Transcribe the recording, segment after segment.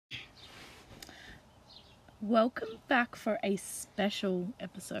Welcome back for a special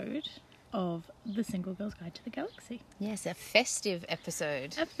episode of The Single Girl's Guide to the Galaxy. Yes, a festive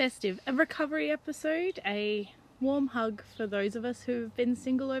episode. A recovery episode, a warm hug for those of us who've been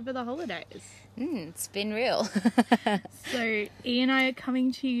single over the holidays. It's been real. So, E and I are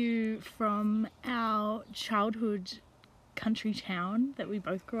coming to you from our childhood country town that we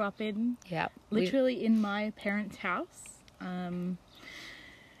both grew up in. Yep. Literally in my parents' house.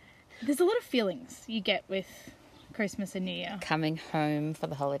 There's a lot of feelings you get with Christmas and New Year. Coming home for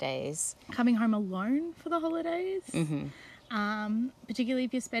the holidays. Coming home alone for the holidays. Mm-hmm. Particularly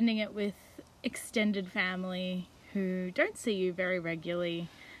if you're spending it with extended family who don't see you very regularly.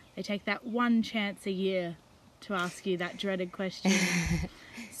 They take that one chance a year to ask you that dreaded question.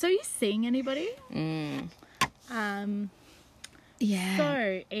 So, are you seeing anybody? Yeah.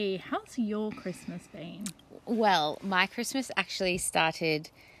 So, E, how's your Christmas been? Well, my Christmas actually started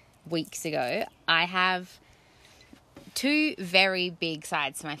weeks ago. I have two very big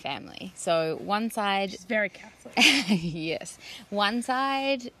sides to my family. So one side... She's very Catholic. Yes. One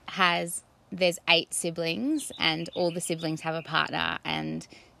side there's 8 siblings and all the siblings have a partner and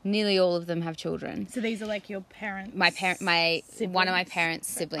nearly all of them have children. So these are like your parents' One of my siblings? parents'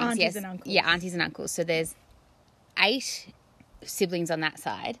 siblings. Aunties yes. and uncles. Yeah, aunties and uncles. So there's 8 siblings on that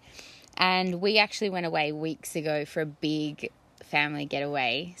side. And we actually went away weeks ago for a big family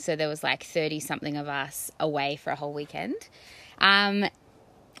getaway. So there was like 30-something of us away for a whole weekend.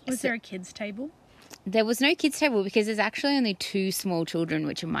 Was there a kids' table? There was no kids' table because there's actually only 2 small children,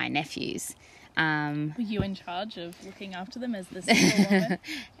 which are my nephews. Were you in charge of looking after them as the single woman?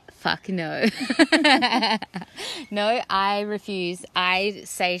 Fuck no. No, I refuse. I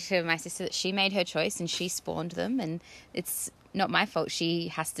say to my sister that she made her choice and she spawned them and it's not my fault. She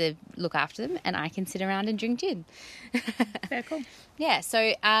has to look after them and I can sit around and drink gin. Fair call. Yeah,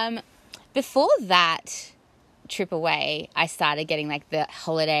 so before that trip away, I started getting like the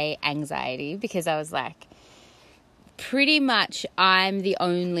holiday anxiety because I was like, pretty much I'm the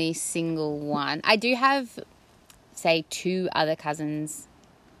only single one. I do have, say, 2 other cousins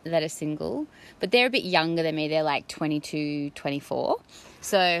that are single, but they're a bit younger than me. They're like 22, 24.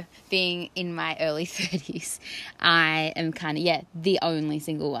 So being in my early 30s, I am kind of, the only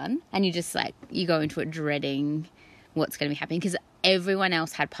single one. And you just like, you go into it dreading what's going to be happening because everyone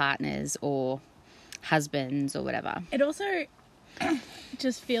else had partners or husbands or whatever. It also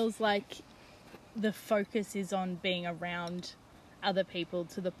just feels like the focus is on being around other people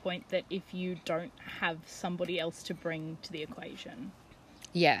to the point that if you don't have somebody else to bring to the equation,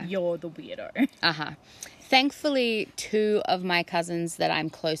 you're the weirdo. Thankfully, 2 of my cousins that I'm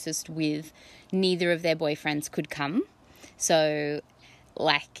closest with, neither of their boyfriends could come. So,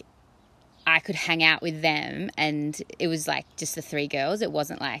 like, I could hang out with them and it was like just the 3 girls. It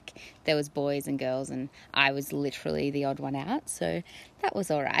wasn't like there was boys and girls and I was literally the odd one out. So that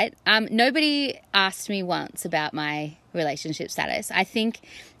was all right. Nobody asked me once about my relationship status. I think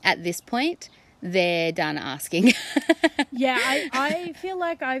at this point they're done asking. Yeah, I feel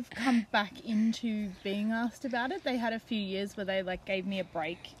like I've come back into being asked about it. They had a few years where they like gave me a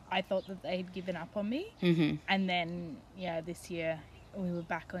break. I thought that they'd given up on me. Mm-hmm. And then, this year we were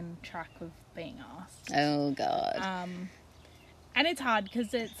back on track of being asked. Oh, God. And it's hard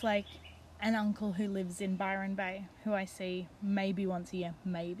because it's like an uncle who lives in Byron Bay who I see maybe once a year,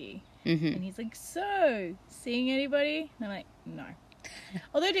 maybe. Mm-hmm. And he's like, so, seeing anybody? And I'm like, no.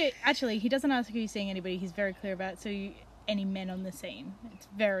 Although, actually, he doesn't ask if he's seeing anybody. He's very clear about, any men on the scene. It's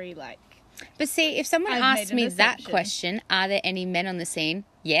very, like... But see, if someone asked me that question, are there any men on the scene?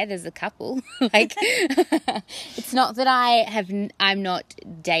 Yeah, there's a couple. Like, it's not that I'm not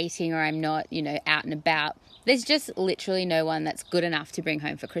dating or I'm not, out and about. There's just literally no one that's good enough to bring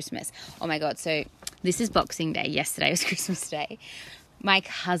home for Christmas. Oh my God. So this is Boxing Day. Yesterday was Christmas Day. My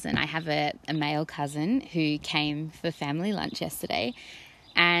cousin, I have a male cousin who came for family lunch yesterday,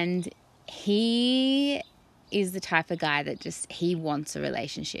 and he is the type of guy that he wants a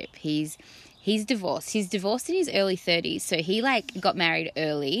relationship. He's divorced. He's divorced in his early 30s, so he like got married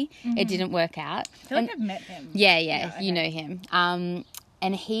early. Mm-hmm. It didn't work out. I feel like I've met him. Yeah, okay. You know him.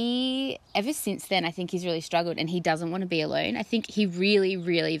 And he, ever since then, I think he's really struggled and he doesn't want to be alone. I think he really,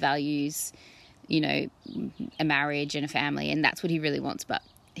 really values, a marriage and a family, and that's what he really wants. But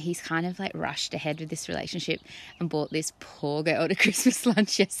he's kind of like rushed ahead with this relationship and bought this poor girl to Christmas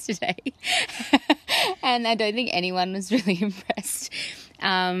lunch yesterday. And I don't think anyone was really impressed.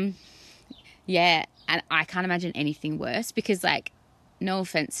 Yeah, and I can't imagine anything worse because, like, no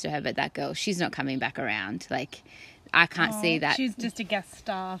offense to her, but that girl, she's not coming back around. Like, I can't see that. She's just a guest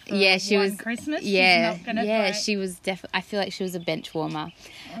star for she was Christmas. Yeah, she's not gonna she was definitely. I feel like she was a bench warmer.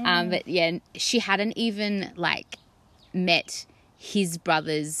 But yeah, she hadn't even like met his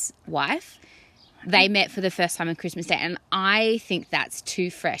brother's wife. They met for the first time on Christmas Day, and I think that's too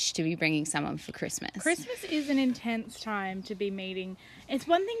fresh to be bringing someone for Christmas. Christmas is an intense time to be meeting. It's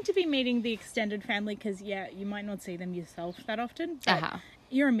one thing to be meeting the extended family because, you might not see them yourself that often, but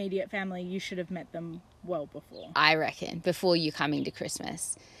your immediate family, you should have met them well before. I reckon, before you coming to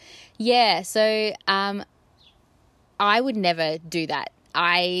Christmas. Yeah, so I would never do that.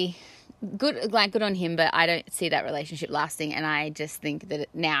 Good on him, but I don't see that relationship lasting, and I just think that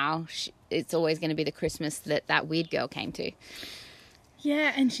now it's always going to be the Christmas that weird girl came to.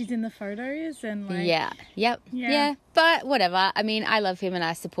 Yeah, and she's in the photos and like... Yeah. But whatever. I mean, I love him and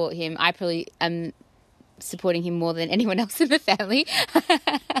I support him. I probably am supporting him more than anyone else in the family.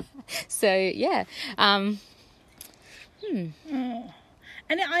 So, yeah. And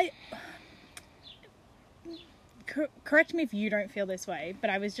correct me if you don't feel this way, but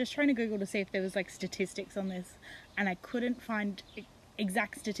I was just trying to Google to see if there was like statistics on this, and I couldn't find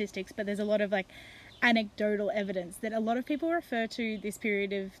exact statistics, but there's a lot of like anecdotal evidence that a lot of people refer to this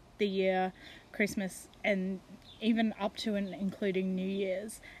period of the year, Christmas, and even up to and including New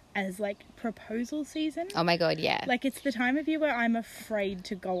Year's, as like proposal season. Oh my God, yeah. Like it's the time of year where I'm afraid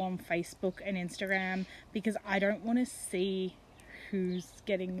to go on Facebook and Instagram because I don't want to see who's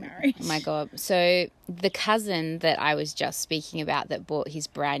getting married. Oh my God. So the cousin that I was just speaking about that bought his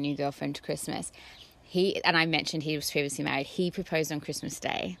brand new girlfriend to Christmas, and I mentioned he was previously married, he proposed on Christmas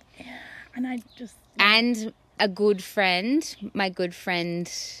Day. Yeah. And I just... And a good friend, my good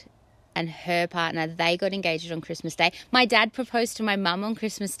friend and her partner, they got engaged on Christmas Day. My dad proposed to my mum on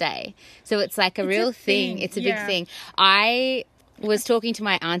Christmas Day. So it's like a real thing. It's a big thing. I was talking to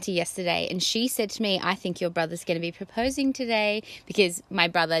my auntie yesterday and she said to me, I think your brother's going to be proposing today, because my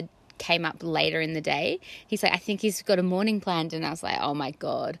brother came up later in the day. He's like, I think he's got a morning planned. And I was like, oh my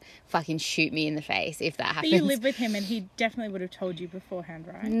God, fucking shoot me in the face if that happens. But you live with him and he definitely would have told you beforehand,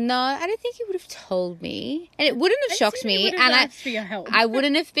 right? No, I don't think he would have told me. And it wouldn't have shocked me. And asked for your help. I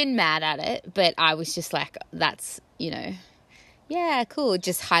wouldn't have been mad at it, but I was just like, that's, yeah, cool. It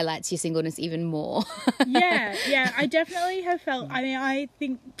just highlights your singleness even more. Yeah. I definitely have felt, I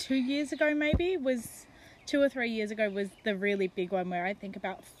think 2 years ago maybe 2 or 3 years ago was the really big one where I think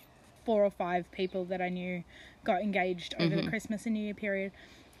about 4 or 5 people that I knew got engaged over the Christmas and New Year period,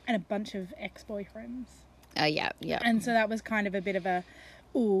 and a bunch of ex-boyfriends. Oh, yeah. And so that was kind of a bit of a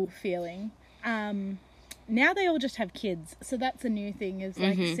ooh feeling. Now they all just have kids, so that's a new thing, is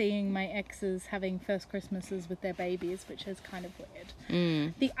like seeing my exes having first Christmases with their babies, which is kind of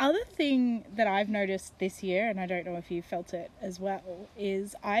weird. The other thing that I've noticed this year, and I don't know if you felt it as well,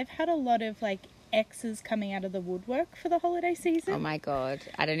 is I've had a lot of like exes coming out of the woodwork for the holiday season. Oh my God,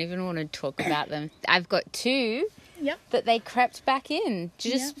 I don't even want to talk about them. I've got 2 Yep. that they crept back in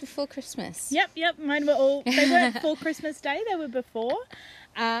just before Christmas. Yep. Mine were they weren't for Christmas Day, they were before.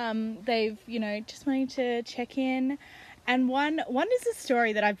 They've, just wanting to check in. And one is a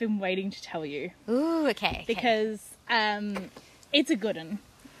story that I've been waiting to tell you. Ooh, okay. Because it's a good one.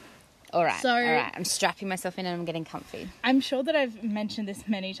 All right. I'm strapping myself in and I'm getting comfy. I'm sure that I've mentioned this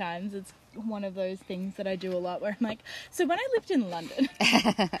many times. It's one of those things that I do a lot where I'm like, so when I lived in London.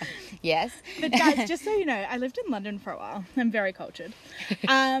 Yes. But guys, just so you know, I lived in London for a while. I'm very cultured.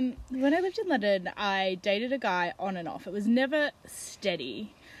 When I lived in London, I dated a guy on and off. It was never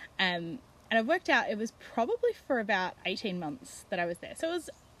steady. And it worked out, it was probably for about 18 months that I was there. So it was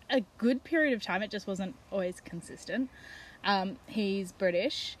a good period of time. It just wasn't always consistent. He's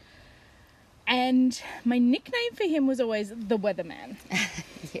British. And my nickname for him was always the Weatherman.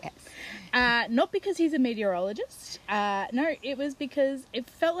 Yes. Not because he's a meteorologist. No, it was because it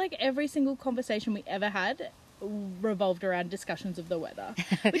felt like every single conversation we ever had revolved around discussions of the weather,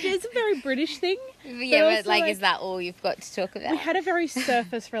 which is a very British thing. Yeah, but like, is that all you've got to talk about? We had a very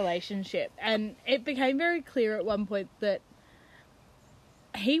surface relationship, and it became very clear at one point that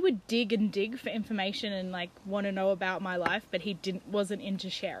he would dig and dig for information and like want to know about my life, but he wasn't into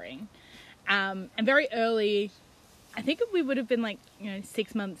sharing. And very early, I think we would have been like,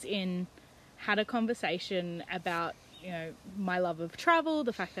 6 months in, had a conversation about, my love of travel,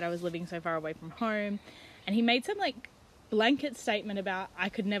 the fact that I was living so far away from home. And he made some like blanket statement about I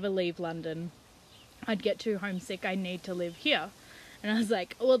could never leave London. I'd get too homesick. I need to live here. And I was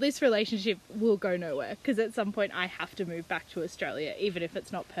like, well, this relationship will go nowhere, because at some point I have to move back to Australia. Even if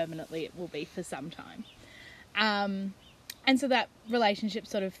it's not permanently, it will be for some time. And so that relationship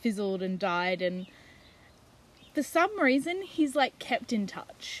sort of fizzled and died, and for some reason he's like kept in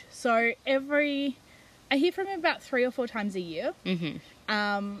touch. So every I hear from him about 3 or 4 times a year.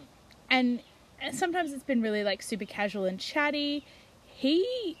 And sometimes it's been really like super casual and chatty.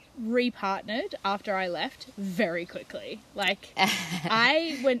 He repartnered after I left very quickly. Like,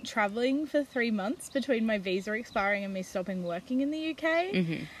 I went traveling for 3 months between my visa expiring and me stopping working in the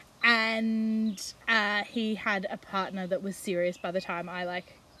UK. And he had a partner that was serious by the time I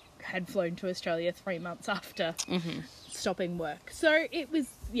like had flown to Australia 3 months after stopping work. So it was,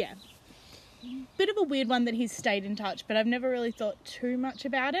 yeah, bit of a weird one that he's stayed in touch, but I've never really thought too much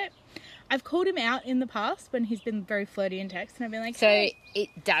about it. I've called him out in the past when he's been very flirty in text, and I've been like, so hey. It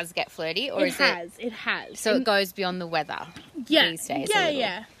does get flirty, or it has. So it goes beyond the weather these days.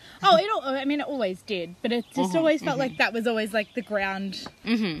 Yeah. Oh, it always did, but it just always felt like that was always like the ground.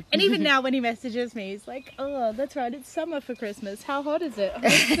 And even now when he messages me, he's like, oh, that's right, it's summer for Christmas. How hot is it? Oh,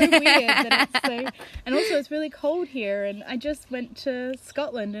 it's so weird that it's so... And also it's really cold here, and I just went to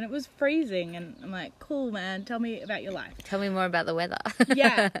Scotland and it was freezing, and I'm like, cool, man, tell me about your life. Tell me more about the weather.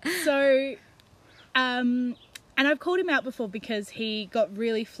 Yeah. So, and I've called him out before because he got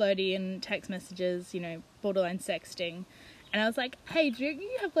really flirty in text messages, borderline sexting. And I was like, hey, do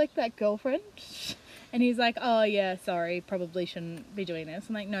you have, like, that girlfriend? And he's like, oh, yeah, sorry, probably shouldn't be doing this.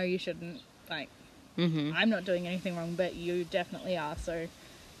 I'm like, no, you shouldn't. Like, I'm not doing anything wrong, but you definitely are. So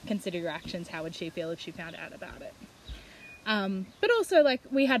consider your actions. How would she feel if she found out about it? But also, like,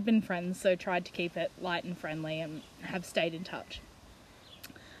 we had been friends, so tried to keep it light and friendly and have stayed in touch.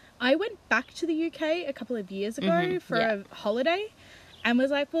 I went back to the UK a couple of years ago for a holiday and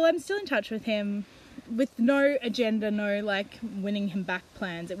was like, well, I'm still in touch with him. With no agenda, no, like, winning him back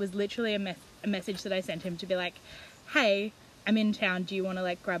plans. It was literally a message that I sent him to be like, hey, I'm in town. Do you want to,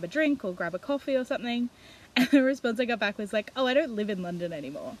 like, grab a drink or grab a coffee or something? And the response I got back was like, oh, I don't live in London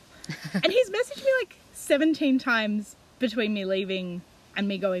anymore. And he's messaged me, like, 17 times between me leaving and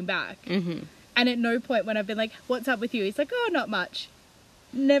me going back. And at no point when I've been like, what's up with you? He's like, oh, not much.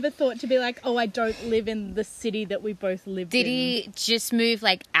 Never thought to be like, oh, I don't live in the city that we both lived in. Did he just move,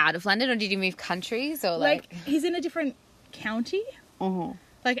 like, out of London, or did he move countries, or like... he's in a different county.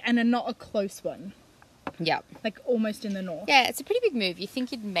 Like, and not a close one. Yep. Like, almost in the north. Yeah, it's a pretty big move. You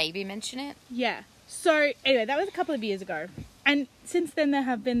think you'd maybe mention it? Yeah. So, anyway, that was a couple of years ago. And since then, there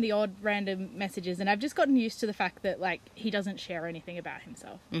have been the odd random messages, and I've just gotten used to the fact that, like, he doesn't share anything about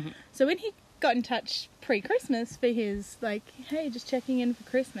himself. So when he got in touch pre-Christmas for his, like, hey, just checking in for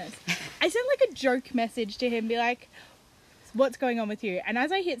Christmas, I sent, like, a joke message to him, be like, what's going on with you? And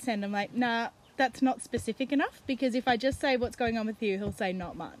as I hit send, I'm like, nah, that's not specific enough, because if I just say what's going on with you, he'll say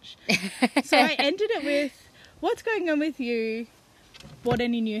not much. So I ended it with, what's going on with you? Bought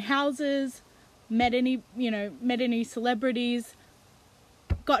any new houses? Met any celebrities?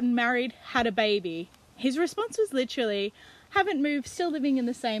 Gotten married? Had a baby? His response was literally, haven't moved, still living in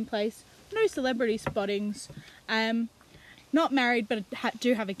the same place, no celebrity spottings, not married, but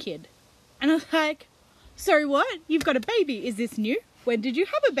do have a kid. And I was like, sorry, what? You've got a baby. Is this new? When did you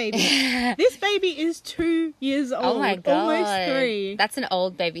have a baby? This baby is 2 years old. Oh my God. Almost 3. That's an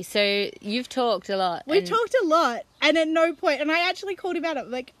old baby. So you've talked a lot. We've talked a lot. And at no point, and I actually called him out. I'm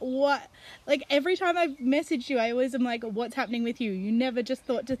like, what? Like, every time I've messaged you, I always am like, what's happening with you? You never just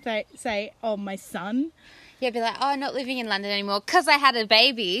thought to say, oh, my son. Yeah, be like, oh, not living in London anymore because I had a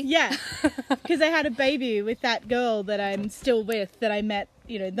baby. Yeah, because I had a baby with that girl that I'm still with, that I met,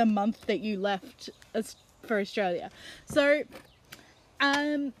 the month that you left for Australia. So,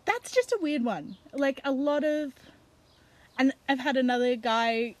 that's just a weird one. Like, a lot of... And I've had another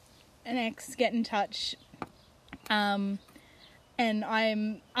guy, an ex, get in touch, and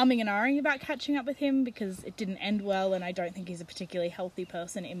I'm umming and ahhing about catching up with him because it didn't end well, and I don't think he's a particularly healthy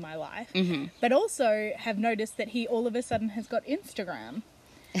person in my life. But also have noticed that he all of a sudden has got Instagram,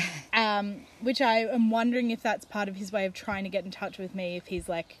 which I am wondering if that's part of his way of trying to get in touch with me, if he's,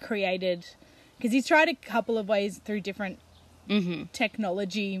 like, created... Because he's tried a couple of ways through different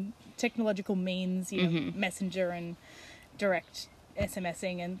technological means, Messenger and direct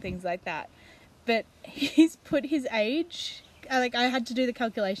SMSing and things like that. But he's put his age... Like, I had to do the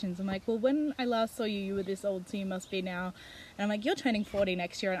calculations. I'm like, well, when I last saw you, you were this old, so you must be now. And I'm like, you're turning 40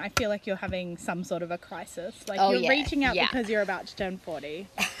 next year, and I feel like you're having some sort of a crisis. Like, you're reaching out because you're about to turn 40.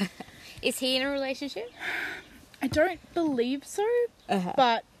 Is he in a relationship? I don't believe so,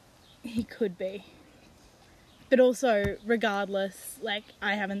 but he could be. But also, regardless, like,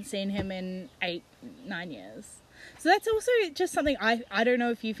 I haven't seen him in 8-9 years. So that's also just something, I don't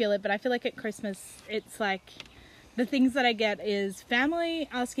know if you feel it, but I feel like at Christmas, it's like... The things that I get is family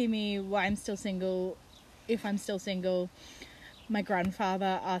asking me why I'm still single, if I'm still single. My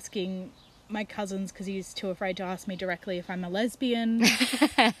grandfather asking my cousins, because he's too afraid to ask me directly, if I'm a lesbian.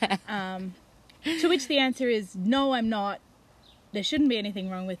 To which the answer is, no, I'm not. There shouldn't be anything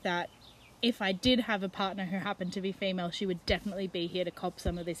wrong with that. If I did have a partner who happened to be female, she would definitely be here to cop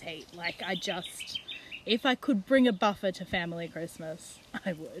some of this hate. Like, if I could bring a buffer to family Christmas,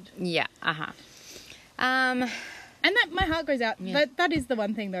 I would. Yeah, And that my heart goes out. Yeah. That is the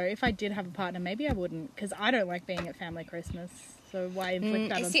one thing, though. If I did have a partner, maybe I wouldn't, because I don't like being at family Christmas. So why inflict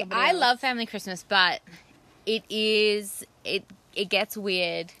that on somebody else? I love family Christmas, but it gets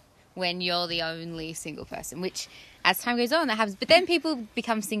weird when you're the only single person, which as time goes on that happens. But then people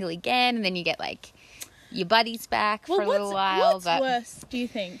become single again, and then you get like your buddies back for a little while. What's worse, do you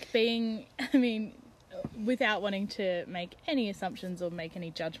think? Without wanting to make any assumptions or make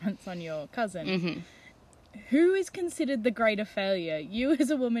any judgments on your cousin, who is considered the greater failure? You as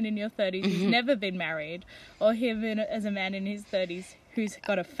a woman in your 30s who's never been married, or him as a man in his 30s who's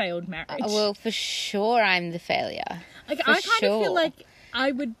got a failed marriage? Well, for sure I'm the failure. Like, I kind of feel like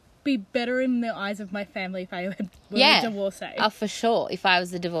I would be better in the eyes of my family if I were a divorcee. Oh, for sure. If I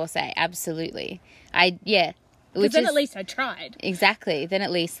was a divorcee, absolutely. Because then at least I tried. Exactly. Then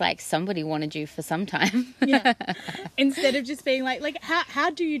at least, like, somebody wanted you for some time. Yeah. Instead of just being like how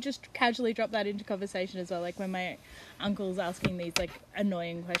do you just casually drop that into conversation as well? Like, when my uncle's asking these, like,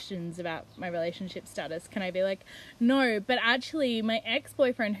 annoying questions about my relationship status, can I be like, no, but actually my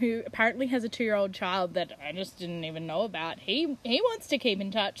ex-boyfriend, who apparently has a 2-year-old child that I just didn't even know about, he wants to keep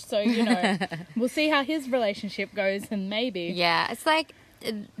in touch. So, we'll see how his relationship goes, and maybe. Yeah. It's like,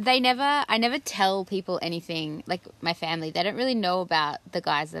 I never tell people anything, like my family. They don't really know about the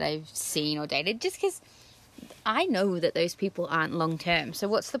guys that I've seen or dated, just because I know that those people aren't long term. So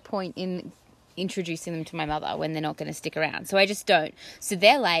what's the point in introducing them to my mother when they're not going to stick around? So I just don't. So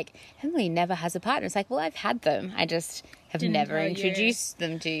they're like, Emily never has a partner. It's like, well, I've had them. I just have never introduced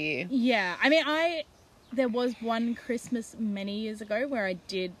them to you. Yeah. There was one Christmas many years ago where I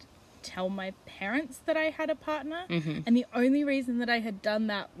did tell my parents that I had a partner, and the only reason that I had done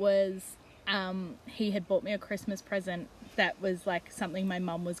that was he had bought me a Christmas present that was like something my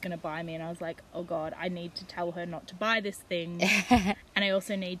mum was going to buy me, and I was like, oh god, I need to tell her not to buy this thing. And I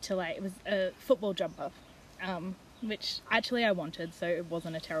also need to, like, it was a football jumper, which actually I wanted, so it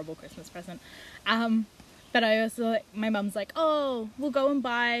wasn't a terrible Christmas present, but I also, like, my mum's like, oh, we'll go and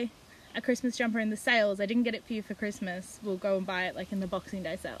buy a Christmas jumper in the sales. I didn't get it for you for Christmas. We'll go and buy it, like, in the Boxing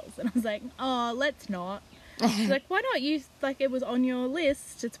Day sales. And I was like, oh, let's not. She's like, why not? You, like, it was on your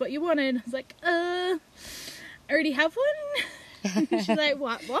list. It's what you wanted. I was like, I already have one. She's like,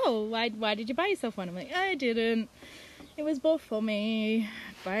 what? Whoa, why did you buy yourself one? I'm like, I didn't. It was bought for me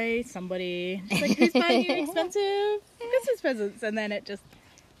by somebody. She's like, who's buying you expensive Christmas presents? And then it just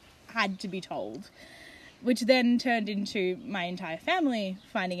had to be told. Which then turned into my entire family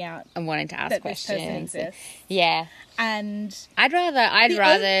finding out and wanting to ask questions. Yeah. And I'd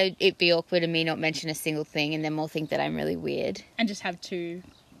rather it be awkward and me not mention a single thing and then more think that I'm really weird. And just have 2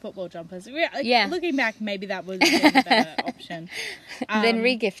 football jumpers. Yeah. Looking back, maybe that was a better option. Then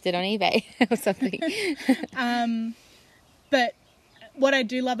re-gift it on eBay or something. But what I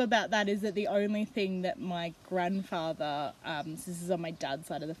do love about that is that the only thing that my grandfather, this is on my dad's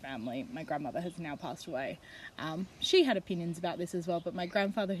side of the family, my grandmother has now passed away, she had opinions about this as well, but my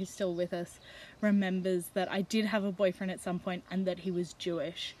grandfather, who's still with us, remembers that I did have a boyfriend at some point and that he was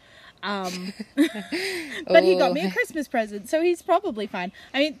Jewish. But he got me a Christmas present, so he's probably fine.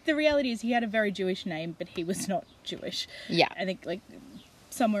 I mean, the reality is he had a very Jewish name, but he was not Jewish. Yeah. I think, like,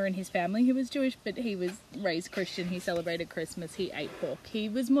 somewhere in his family he was Jewish, but he was raised Christian. He celebrated Christmas. He ate pork. He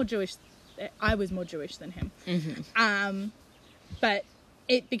was more Jewish. I was more Jewish than him. But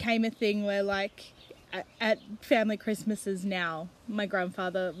it became a thing where, like, at family Christmases now, my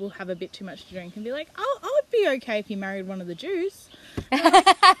grandfather will have a bit too much to drink and be like, oh, I would be okay if you married one of the Jews. Grandpa,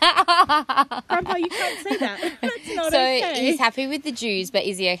 you can't say that. That's not okay. So he's happy with the Jews, but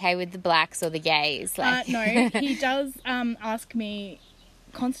is he okay with the blacks or the gays? Like... No, he does ask me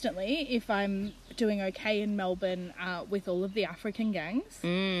constantly if I'm doing okay in Melbourne with all of the African gangs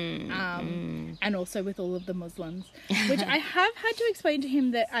and also with all of the Muslims, which I have had to explain to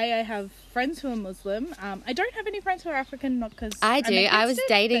him that I have friends who are Muslim. I don't have any friends who are African, not because I do. I was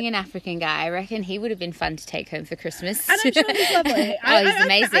dating an African guy. I reckon he would have been fun to take home for Christmas. And I'm sure he's lovely. He's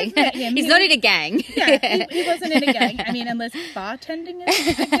amazing. I've met him. He's not in a gang. Yeah, he wasn't in a gang. I mean, unless bartending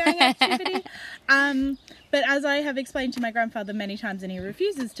is a gang activity. But as I have explained to my grandfather many times, and he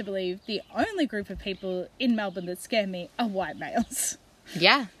refuses to believe, the only group of people in Melbourne that scare me are white males.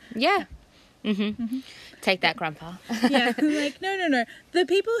 Yeah. Take that, Grandpa. Yeah, like, no. The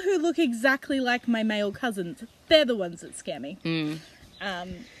people who look exactly like my male cousins, they're the ones that scare me.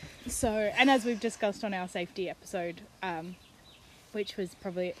 So, and as we've discussed on our safety episode, which was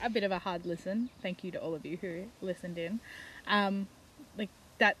probably a bit of a hard listen. Thank you to all of you who listened in. Like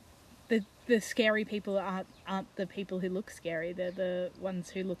that, the scary people aren't the people who look scary. They're the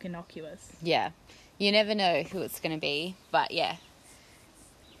ones who look innocuous. Yeah. You never know who it's going to be, but yeah.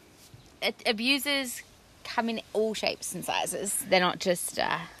 Abusers come in all shapes and sizes. They're not just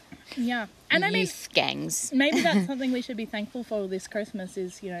yeah. And youth gangs. Maybe that's something we should be thankful for this Christmas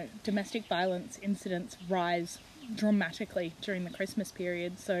is, you know, domestic violence incidents rise dramatically during the Christmas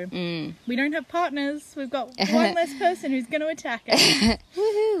period. So we don't have partners. We've got one less person who's going to attack us.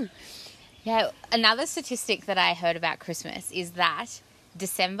 Woohoo! Yeah, another statistic that I heard about Christmas is that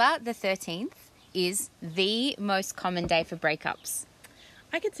December the 13th is the most common day for breakups.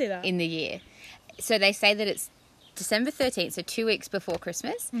 I could see that. In the year. So they say that it's December 13th, so 2 weeks before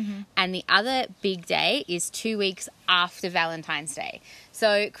Christmas. Mm-hmm. And the other big day is 2 weeks after Valentine's Day.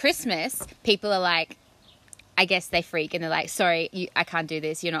 So Christmas, people are like, I guess they freak and they're like, sorry, I can't do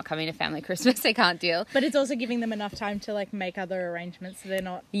this. You're not coming to family Christmas. I can't deal. But it's also giving them enough time to like make other arrangements so they're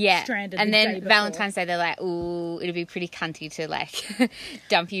not stranded. And the then day before. Valentine's Day, they're like, ooh, it'd be pretty cunty to like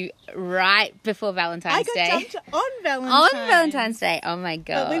dump you right before Valentine's Day. I got dumped on Valentine's Day. Oh my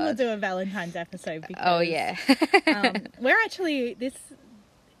God. But we will do a Valentine's episode because oh yeah. we're actually this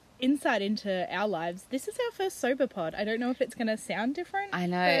insight into our lives. This is our first sober pod. I don't know if it's going to sound different. I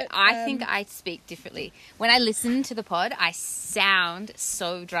know. But, I think I speak differently. When I listen to the pod, I sound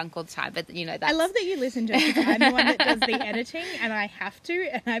so drunk all the time. But, you know, that's... I love that you listen to it because I'm the one that does the editing and I have to,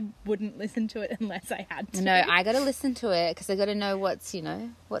 and I wouldn't listen to it unless I had to. No, I got to listen to it because I got to know what's, you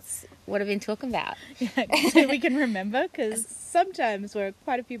know, what I've been talking about. Yeah, so we can remember because sometimes we're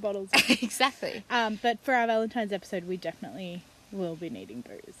quite a few bottles. Exactly. But for our Valentine's episode, we definitely... will be needing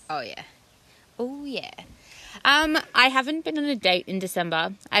booze. Oh, yeah. Oh, yeah. I haven't been on a date in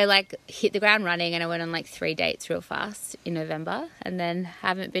December. I, like, hit the ground running and I went on, like, 3 dates real fast in November and then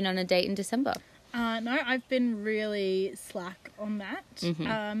haven't been on a date in December. No, I've been really slack on that.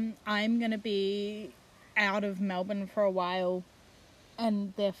 Mm-hmm. I'm going to be out of Melbourne for a while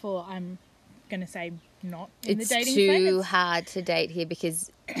and therefore I'm going to say not in the dating scene. It's too hard to date here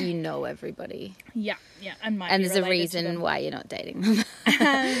because you know everybody. Yeah, and there's a reason why you're not dating them.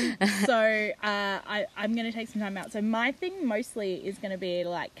 So I'm going to take some time out. So my thing mostly is going to be to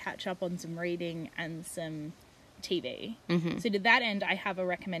like catch up on some reading and some TV. Mm-hmm. So to that end, I have a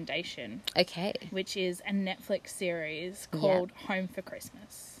recommendation. Okay. Which is a Netflix series called Home for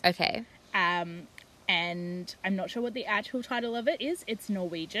Christmas. Okay. And I'm not sure what the actual title of it is. It's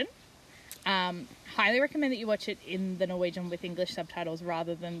Norwegian. Highly recommend that you watch it in the Norwegian with English subtitles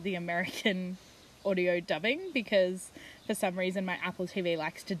rather than the American audio dubbing because for some reason my Apple TV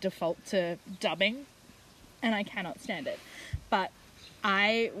likes to default to dubbing and I cannot stand it. But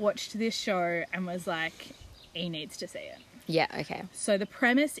I watched this show and was like, he needs to see it. Yeah, okay. So the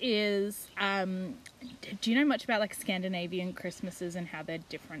premise is, do you know much about like Scandinavian Christmases and how they're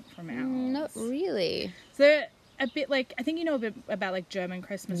different from ours? Not really. So a bit like, I think you know a bit about like German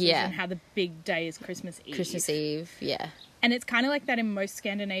Christmases and how the big day is Christmas Eve. Christmas Eve, yeah. And it's kind of like that in most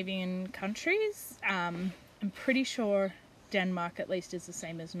Scandinavian countries. I'm pretty sure Denmark at least is the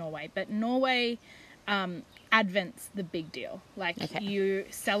same as Norway. But Norway, Advent's the big deal. Like you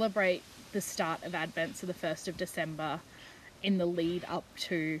celebrate the start of Advent, so the 1st of December, in the lead up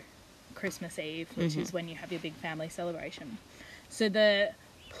to Christmas Eve, which is when you have your big family celebration. So the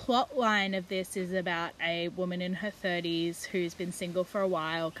plot line of this is about a woman in her 30s who's been single for a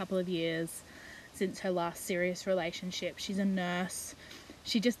while, a couple of years since her last serious relationship. She's a nurse.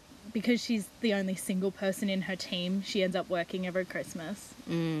 She just, because she's the only single person in her team, she ends up working every Christmas.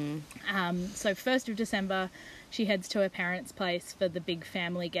 So 1st of December, she heads to her parents' place for the big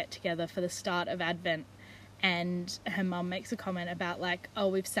family get-together for the start of Advent. And her mum makes a comment about like, oh,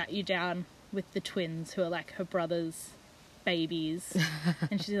 we've sat you down with the twins who are like her brother's babies.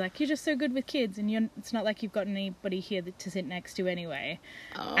 And she's like, you're just so good with kids and it's not like you've got anybody here to sit next to anyway.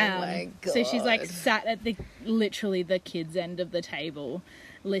 Oh my God. So she's like sat at literally the kids' end of the table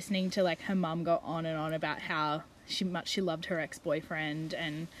listening to like her mum go on and on about how much she loved her ex-boyfriend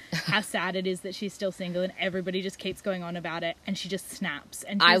and how sad it is that she's still single, and everybody just keeps going on about it and she just snaps.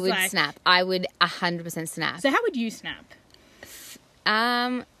 And I would snap. I would 100% snap. So how would you snap?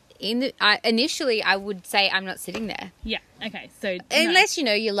 Initially, I would say I'm not sitting there. Yeah, okay. So unless, you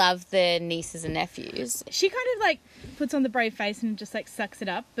know, you love the nieces and nephews. She kind of, like, puts on the brave face and just, like, sucks it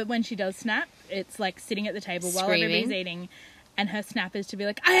up. But when she does snap, it's, like, sitting at the table while everybody's eating. And her snap is to be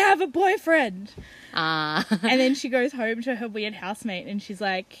like, I have a boyfriend. And then she goes home to her weird housemate and she's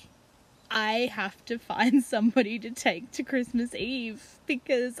like, I have to find somebody to take to Christmas Eve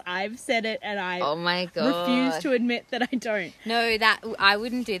because I've said it and I oh my God. refuse to admit that I don't. No, I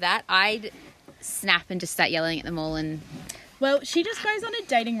wouldn't do that. I'd snap and just start yelling at them all and... Well, she just goes on a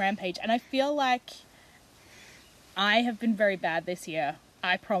dating rampage and I feel like I have been very bad this year.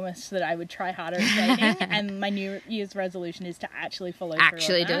 I promised that I would try harder at dating and my New Year's resolution is to actually follow through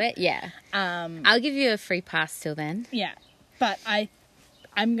Actually on do that. it? Yeah. I'll give you a free pass till then. Yeah. But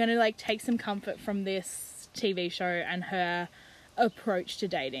I'm going to like take some comfort from this TV show and her approach to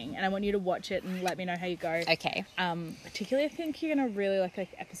dating, and I want you to watch it and let me know how you go. Okay. Particularly, I think you're going to really like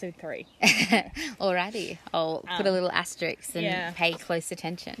episode 3. Alrighty. I'll put a little asterisk and yeah. pay close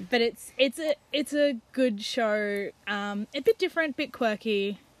attention. But it's a good show. A bit different, bit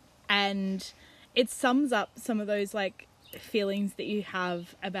quirky, and it sums up some of those like feelings that you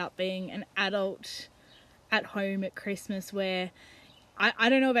have about being an adult at home at Christmas, where I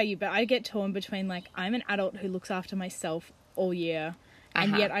don't know about you, but I get torn between like I'm an adult who looks after myself all year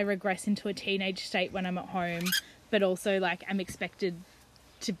and yet I regress into a teenage state when I'm at home, but also like I'm expected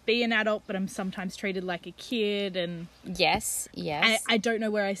to be an adult but I'm sometimes treated like a kid, and yes I don't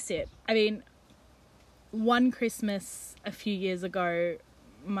know where I sit. I mean, one Christmas a few years ago,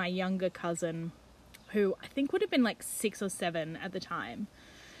 my younger cousin, who I think would have been like 6 or 7 at the time,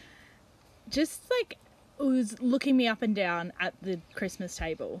 just like was looking me up and down at the Christmas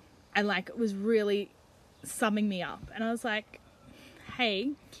table and like was really summing me up, and I was like,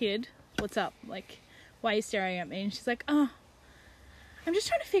 hey kid, what's up, like why are you staring at me? And she's like, oh, I'm just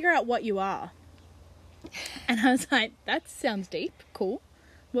trying to figure out what you are. And I was like, that sounds deep. Cool.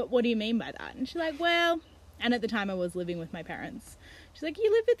 What do you mean by that? And she's like, well, and at the time I was living with my parents. She's like,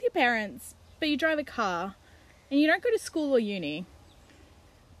 you live with your parents but you drive a car and you don't go to school or uni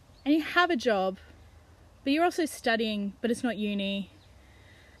and you have a job but you're also studying but it's not uni.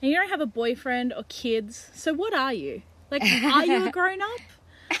 And you don't have a boyfriend or kids. So what are you? Like, are you a grown-up?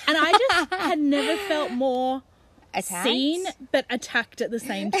 And I just had never felt more attacked? Seen but attacked at the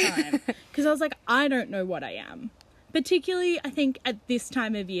same time. Because I was like, I don't know what I am. Particularly, I think, at this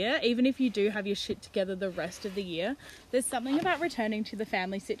time of year, even if you do have your shit together the rest of the year, there's something about returning to the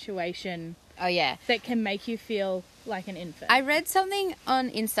family situation... Oh, yeah. ...that can make you feel like an infant. I read something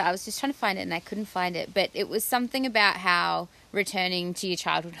on Insta. I was just trying to find it and I couldn't find it. But it was something about how returning to your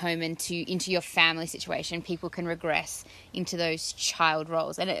childhood home and into your family situation, people can regress into those child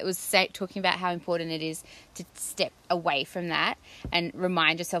roles. And it was talking about how important it is to step away from that and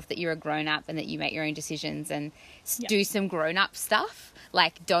remind yourself that you're a grown-up and that you make your own decisions and do some grown-up stuff.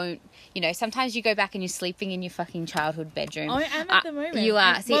 Like, don't... You know, sometimes you go back and you're sleeping in your fucking childhood bedroom. I am at the moment. You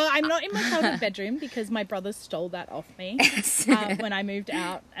are. Well, I'm not in my childhood bedroom because my brother stole that off me. When I moved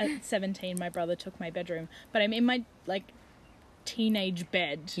out at 17, my brother took my bedroom. But I'm in my, like, teenage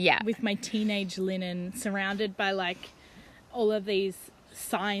bed. Yeah. With my teenage linen, surrounded by, like, all of these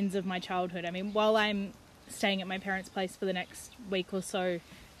signs of my childhood. I mean, while I'm staying at my parents' place for the next week or so,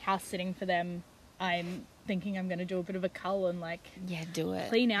 house sitting for them, I'm thinking I'm going to do a bit of a cull and do it,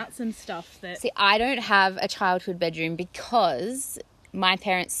 clean out some stuff that... See, I don't have a childhood bedroom because my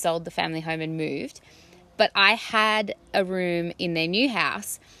parents sold the family home and moved, but I had a room in their new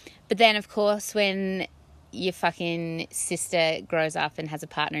house. But then, of course, when your fucking sister grows up and has a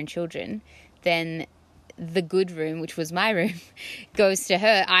partner and children, then the good room, which was my room, goes to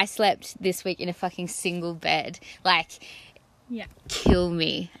her. I slept this week in a fucking single bed. Kill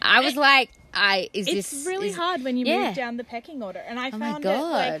me. I was like... It's really hard when you move down the pecking order. And I found it,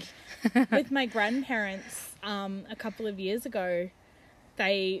 like, with my grandparents, a couple of years ago,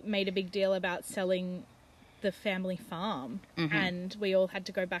 they made a big deal about selling the family farm. Mm-hmm. And we all had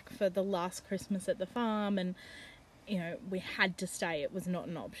to go back for the last Christmas at the farm. And, you know, we had to stay. It was not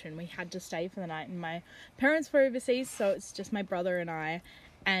an option. We had to stay for the night. And my parents were overseas, so it's just my brother and I.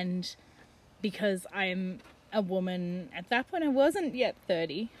 And because I'm... a woman at that point, I wasn't yet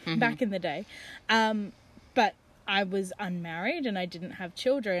 30 back in the day, but I was unmarried and I didn't have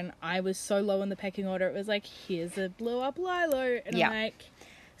children. I was so low on the pecking order, it was like, here's a blow up Lilo, and I'm like,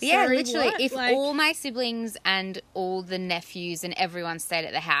 literally, what? If all my siblings and all the nephews and everyone stayed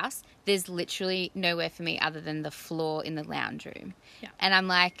at the house, there's literally nowhere for me other than the floor in the lounge room. And I'm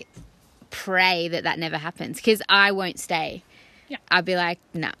like, pray that never happens, because I won't stay. I'd be like,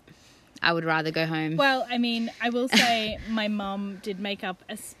 nah, I would rather go home. Well, I mean, I will say my mum did make up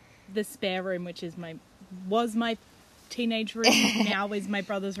the spare room, which is was my teenage room now is my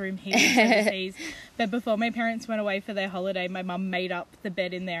brother's room. He lives overseas. But before my parents went away for their holiday, my mum made up the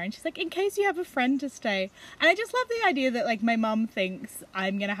bed in there. And she's like, in case you have a friend to stay. And I just love the idea that, like, my mum thinks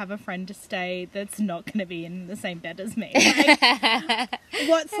I'm going to have a friend to stay that's not going to be in the same bed as me. Like,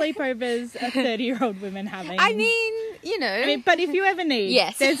 what sleepovers are 30-year-old women having? I mean, you know. But if you ever need,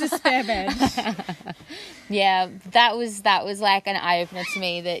 yes, there's a spare bed. Yeah, that was like an eye-opener to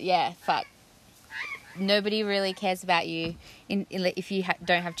me that, yeah, fuck. Nobody really cares about you if you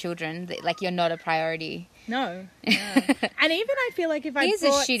don't have children. Like, you're not a priority. No. And even I feel like if I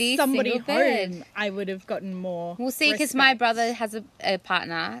brought somebody home, I would have gotten more. Well, see, because my brother has a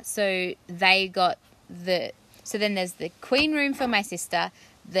partner, so they got so then there's the queen room for my sister,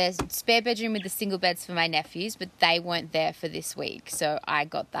 the spare bedroom with the single beds for my nephews, but they weren't there for this week, so I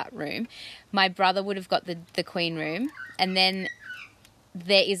got that room. My brother would have got the queen room, and then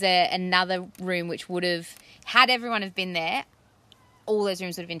there is another room which would have, had everyone have been there, all those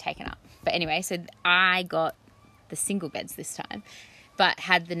rooms would have been taken up. But anyway, so I got the single beds this time. But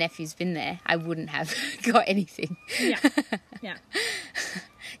had the nephews been there, I wouldn't have got anything. Yeah.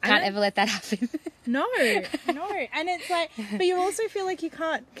 Can't ever let that happen. No. And it's like, but you also feel like you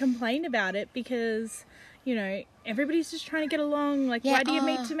can't complain about it because, you know, everybody's just trying to get along. Like, why do you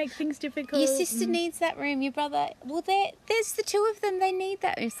need to make things difficult? Your sister needs that room. Your brother, well, there's the two of them. They need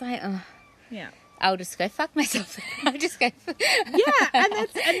that. It's like, yeah. I'll just go fuck myself. I'll just go. Yeah, and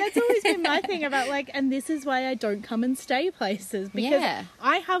that's always been my thing about, like, and this is why I don't come and stay places, because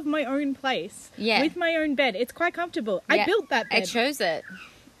I have my own place with my own bed. It's quite comfortable. I built that bed. I chose it.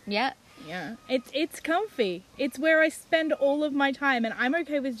 Yeah. Yeah. It's comfy. It's where I spend all of my time, and I'm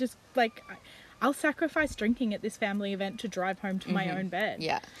okay with just, like, I'll sacrifice drinking at this family event to drive home to my own bed.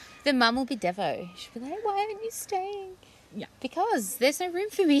 Yeah. The mum will be Devo. She'll be like, why aren't you staying? Yeah. Because there's no room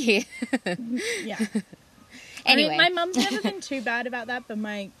for me here. Yeah. Anyway. I mean, my mum's never been too bad about that, but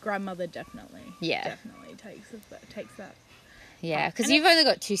my grandmother definitely takes that. Yeah, because you've only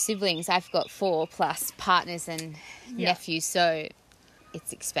got 2 siblings. I've got 4 plus partners and nephews, so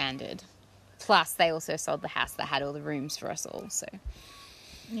it's expanded. Plus, they also sold the house that had all the rooms for us all, so.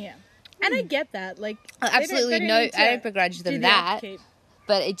 Yeah. And I get that. Like, absolutely I don't begrudge them that.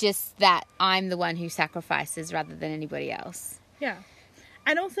 But it just that I'm the one who sacrifices rather than anybody else. Yeah.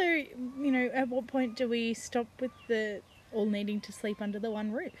 And also, you know, at what point do we stop with the all needing to sleep under the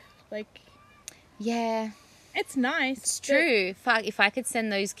one roof? Like, yeah. It's nice. It's true. If I could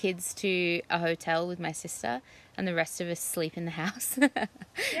send those kids to a hotel with my sister and the rest of us sleep in the house,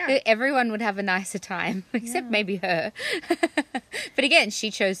 everyone would have a nicer time, except maybe her. But again, she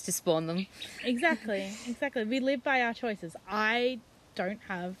chose to spawn them. Exactly. We live by our choices. I don't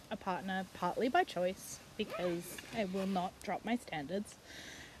have a partner partly by choice because I will not drop my standards.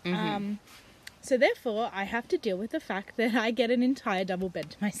 So therefore, I have to deal with the fact that I get an entire double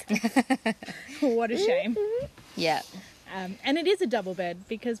bed to myself. What a shame. Yeah. And it is a double bed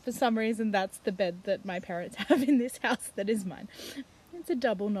because for some reason that's the bed that my parents have in this house that is mine. It's a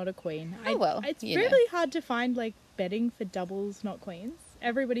double, not a queen. It's really hard to find, like, bedding for doubles, not queens.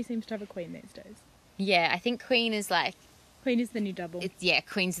 Everybody seems to have a queen these days. Yeah, I think queen is like... Queen is the new double.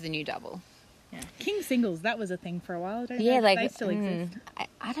 Queen's the new double. Yeah. King singles, that was a thing for a while. I don't know if they still exist.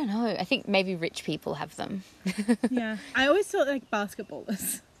 I don't know. I think maybe rich people have them. Yeah. I always thought, like,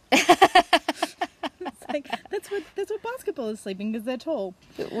 basketballers. It's like, that's what basketballers sleep in because they're tall.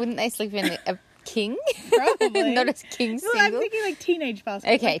 But wouldn't they sleep in a king? Probably. Not a king single? Well, I'm thinking, like, teenage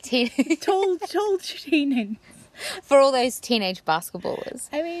basketball. Okay, tall teenage. For all those teenage basketballers.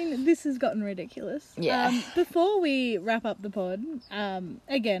 I mean, this has gotten ridiculous. Yeah. Before we wrap up the pod,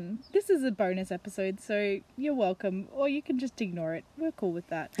 again, this is a bonus episode, so you're welcome, or you can just ignore it. We're cool with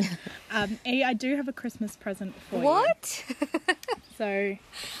that. I do have a Christmas present for you. What? So.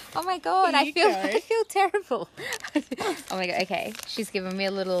 Oh my god, I feel terrible. Oh my god, okay. She's given me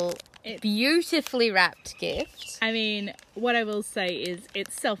a little beautifully wrapped gift. I mean, what I will say is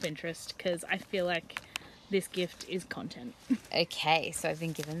it's self-interest, because I feel like this gift is content. Okay, so I've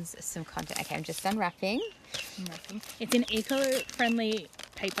been given some content. Okay, I'm just unwrapping. It's in eco-friendly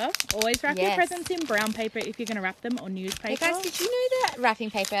paper. Always wrap your presents in brown paper if you're going to wrap them, or newspaper. Hey guys, did you know that wrapping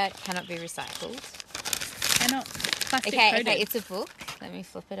paper cannot be recycled? Cannot. Plastic coated. Okay, it's a book. Let me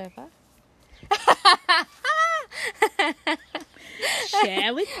flip it over.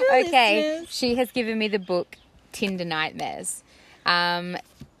 Share with the listeners. She has given me the book Tinder Nightmares.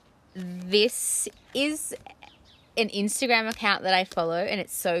 This is an Instagram account that I follow, and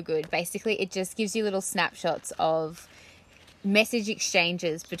it's so good. Basically, it just gives you little snapshots of message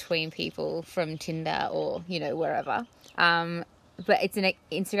exchanges between people from Tinder or, you know, wherever. but it's an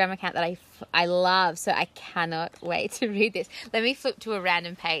Instagram account that I love, so I cannot wait to read this. Let me flip to a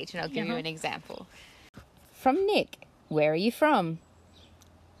random page and I'll give you an example. From Nick, where are you from?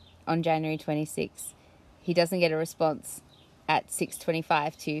 On January 26th. He doesn't get a response at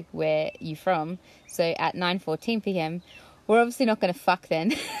 6:25 to where you from. So at 9:14 p.m, we're obviously not going to fuck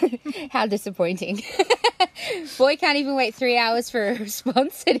then. How disappointing. Boy can't even wait 3 hours for a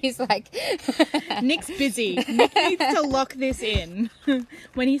response, and he's like... Nick's busy. Nick needs to lock this in.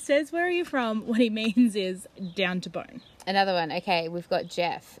 When he says, where are you from, what he means is down to bone. Another one. Okay, we've got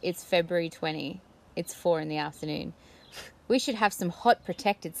Jeff. It's February 20. It's 4 p.m. We should have some hot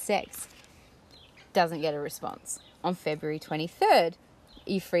protected sex. Doesn't get a response. On February 23rd. Are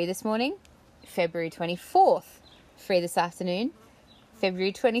you free this morning? February 24th. Free this afternoon.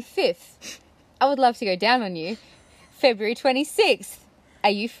 February 25th. I would love to go down on you. February 26th.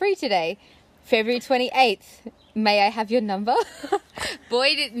 Are you free today? February 28th. May I have your number?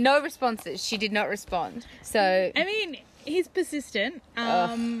 Boy, no responses. She did not respond. So... I mean, he's persistent.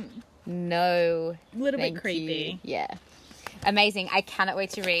 No. A little bit creepy. Yeah. Amazing. I cannot wait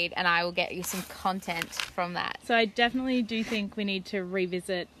to read, and I will get you some content from that. So I definitely do think we need to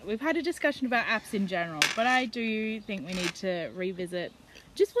revisit... We've had a discussion about apps in general, but I do think we need to revisit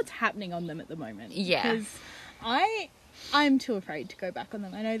just what's happening on them at the moment. Yeah. Because I'm too afraid to go back on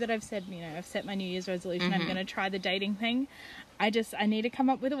them. I know that I've said, I've set my New Year's resolution. I'm going to try the dating thing. I need to come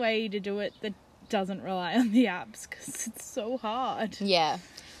up with a way to do it that doesn't rely on the apps, because it's so hard. Yeah.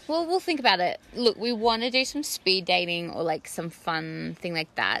 Well, we'll think about it. Look, we want to do some speed dating or like some fun thing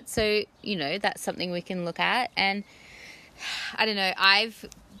like that. So, that's something we can look at. And I don't know, I've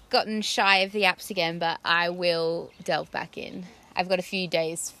gotten shy of the apps again, but I will delve back in. I've got a few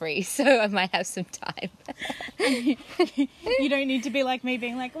days free, so I might have some time. You don't need to be like me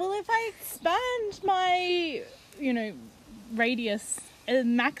being like, well, if I expand my, radius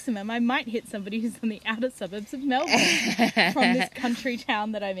maximum, I might hit somebody who's in the outer suburbs of Melbourne from this country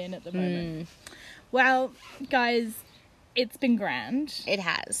town that I'm in at the moment. Well, guys, it's been grand. It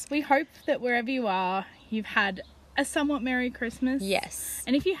has. We hope that wherever you are, you've had a somewhat Merry Christmas. Yes.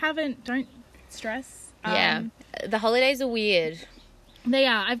 And if you haven't, don't stress. Yeah. The holidays are weird. They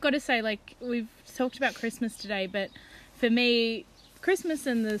are. I've got to say, we've talked about Christmas today, but for me, Christmas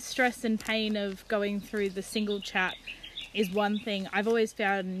and the stress and pain of going through the single chat is one thing. I've always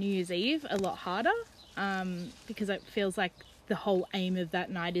found New Year's Eve a lot harder, because it feels like the whole aim of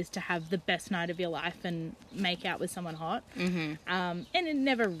that night is to have the best night of your life and make out with someone hot. And it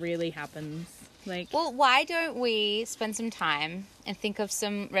never really happens. Well, why don't we spend some time and think of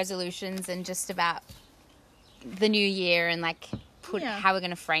some resolutions and just about the new year and put how we're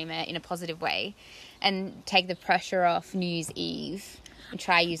going to frame it in a positive way and take the pressure off New Year's Eve and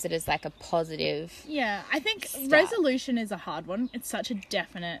try use it as a positive. Yeah, I think resolution is a hard one. It's such a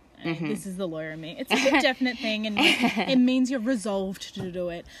definite, this is the lawyer in me, it's such a definite thing, and it means you're resolved to do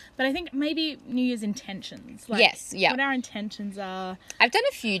it. But I think maybe New Year's intentions. Yes, yeah. What our intentions are. I've done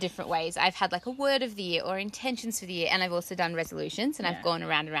a few different ways. I've had a word of the year or intentions for the year, and I've also done resolutions, and I've gone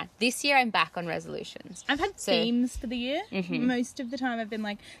around and around. This year I'm back on resolutions. I've had themes for the year. Most of the time I've been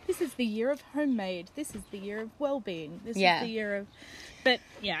this is the year of homemade. This is the year of well-being. This is the year of... But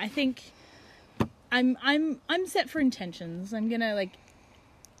yeah, I think I'm set for intentions. I'm gonna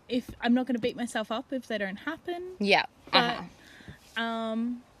if I'm not gonna beat myself up if they don't happen. Yeah. But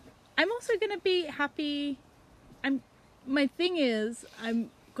I'm also gonna be happy. My thing is I'm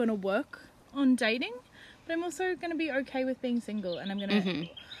gonna work on dating, but I'm also gonna be okay with being single, and I'm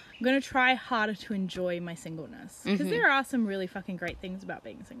gonna try harder to enjoy my singleness, because there are some really fucking great things about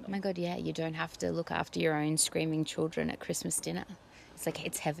being single. Oh my God, yeah, you don't have to look after your own screaming children at Christmas dinner. It's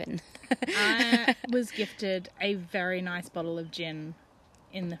it's heaven. I was gifted a very nice bottle of gin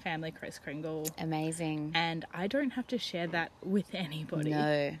in the family Kris Kringle. Amazing. And I don't have to share that with anybody.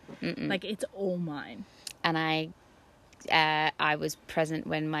 No. It's all mine. And I was present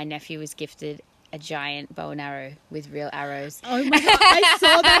when my nephew was gifted a giant bow and arrow with real arrows. Oh my God, I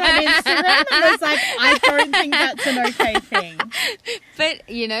saw that on Instagram and I was I don't think that's an okay thing. But,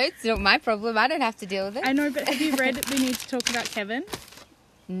 it's not my problem. I don't have to deal with it. I know, but have you read We Need to Talk About Kevin?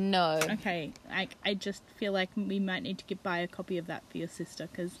 No. Okay, I just feel like we might need to buy a copy of that for your sister,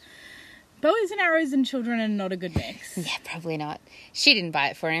 because bows and arrows and children are not a good mix. Yeah, probably not. She didn't buy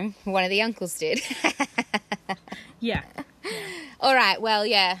it for him. One of the uncles did. Yeah. All right, well,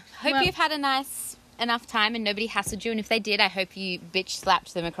 yeah. Hope you've had a nice enough time and nobody hassled you. And if they did, I hope you bitch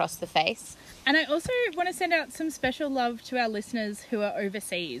slapped them across the face. And I also want to send out some special love to our listeners who are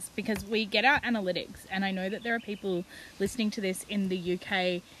overseas, because we get our analytics, and I know that there are people listening to this in the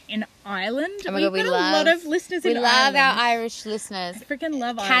UK, in Ireland. Oh my God, We've got a lot of listeners in Ireland. We love our Irish listeners. I freaking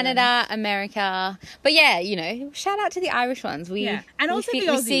love Canada, Ireland. America. But yeah, you know, shout out to the Irish ones. And also the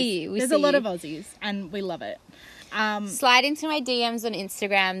Aussies. We see you. There's a lot of Aussies, and we love it. Slide into my DMs on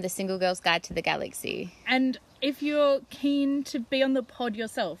Instagram, The Single Girl's Guide to the Galaxy. And if you're keen to be on the pod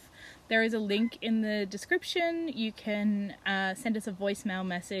yourself, there is a link in the description. You can send us a voicemail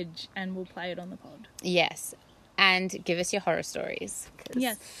message and we'll play it on the pod. Yes. And give us your horror stories.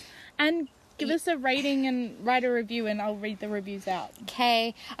 Yes. And give us a rating and write a review, and I'll read the reviews out.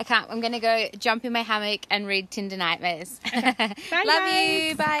 Okay. I'm going to go jump in my hammock and read Tinder Nightmares. Okay. Bye, Love guys.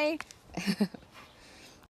 you. Bye.